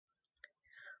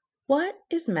What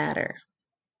is matter?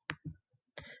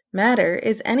 Matter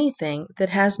is anything that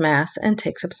has mass and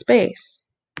takes up space.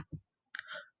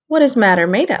 What is matter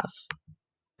made of?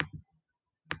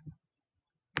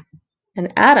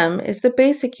 An atom is the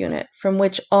basic unit from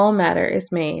which all matter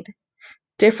is made.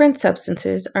 Different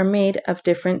substances are made of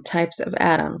different types of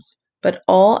atoms, but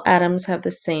all atoms have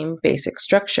the same basic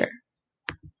structure.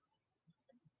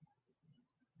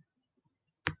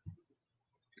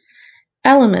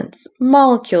 Elements,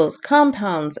 molecules,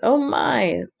 compounds, oh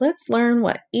my! Let's learn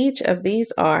what each of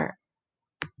these are.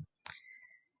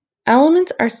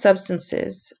 Elements are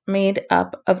substances made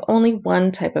up of only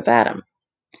one type of atom.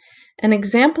 An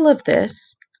example of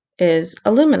this is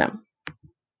aluminum.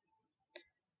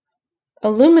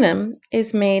 Aluminum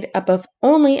is made up of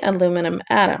only aluminum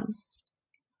atoms.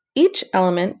 Each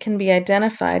element can be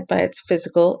identified by its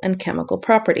physical and chemical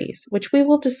properties, which we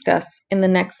will discuss in the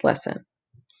next lesson.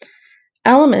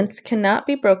 Elements cannot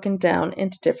be broken down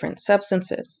into different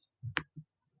substances.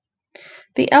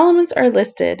 The elements are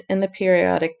listed in the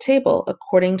periodic table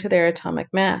according to their atomic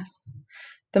mass.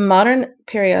 The modern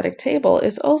periodic table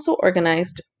is also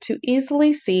organized to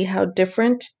easily see how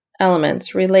different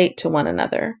elements relate to one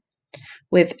another,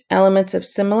 with elements of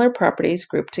similar properties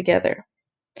grouped together.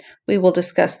 We will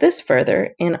discuss this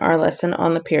further in our lesson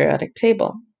on the periodic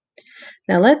table.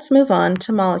 Now let's move on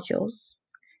to molecules.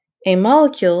 A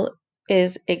molecule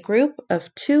is a group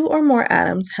of two or more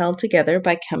atoms held together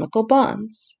by chemical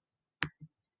bonds.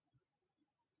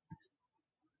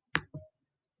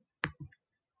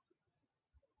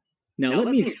 Now let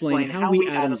me explain how we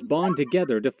atoms bond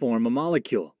together to form a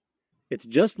molecule. It's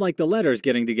just like the letters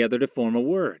getting together to form a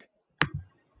word.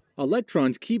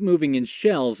 Electrons keep moving in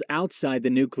shells outside the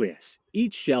nucleus.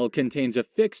 Each shell contains a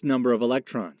fixed number of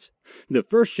electrons. The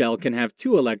first shell can have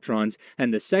 2 electrons,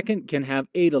 and the second can have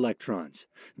 8 electrons.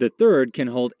 The third can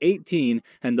hold 18,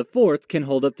 and the fourth can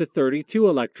hold up to 32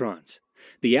 electrons.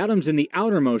 The atoms in the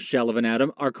outermost shell of an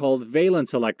atom are called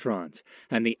valence electrons,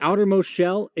 and the outermost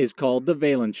shell is called the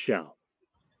valence shell.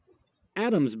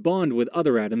 Atoms bond with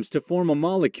other atoms to form a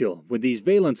molecule with these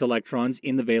valence electrons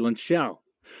in the valence shell.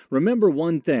 Remember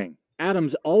one thing,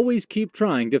 atoms always keep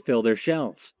trying to fill their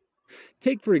shells.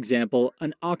 Take, for example,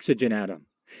 an oxygen atom.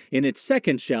 In its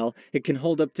second shell, it can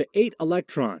hold up to 8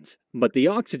 electrons, but the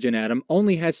oxygen atom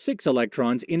only has 6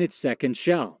 electrons in its second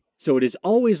shell, so it is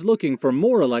always looking for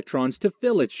more electrons to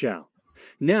fill its shell.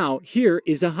 Now, here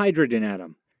is a hydrogen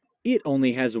atom. It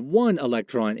only has 1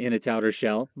 electron in its outer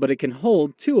shell, but it can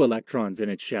hold 2 electrons in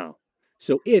its shell.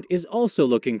 So it is also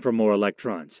looking for more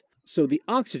electrons. So the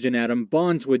oxygen atom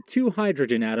bonds with 2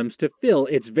 hydrogen atoms to fill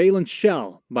its valence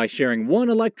shell by sharing 1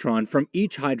 electron from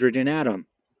each hydrogen atom.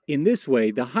 In this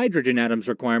way, the hydrogen atom's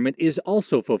requirement is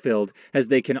also fulfilled, as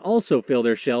they can also fill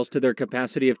their shells to their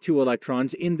capacity of 2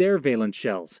 electrons in their valence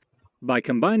shells. By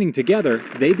combining together,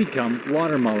 they become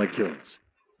water molecules.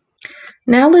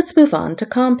 Now let's move on to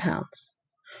compounds.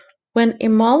 When a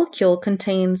molecule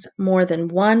contains more than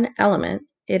one element,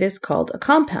 it is called a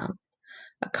compound.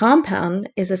 A compound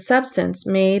is a substance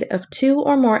made of 2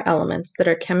 or more elements that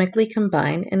are chemically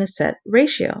combined in a set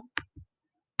ratio.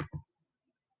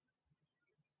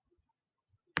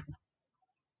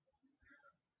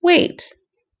 Wait,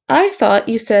 I thought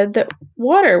you said that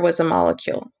water was a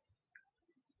molecule.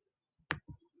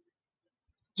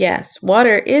 Yes,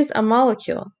 water is a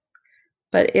molecule,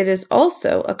 but it is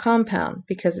also a compound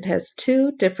because it has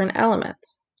 2 different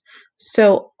elements.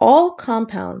 So all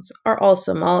compounds are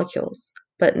also molecules,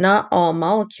 but not all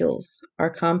molecules are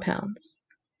compounds.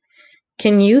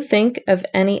 Can you think of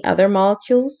any other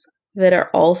molecules that are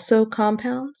also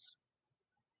compounds?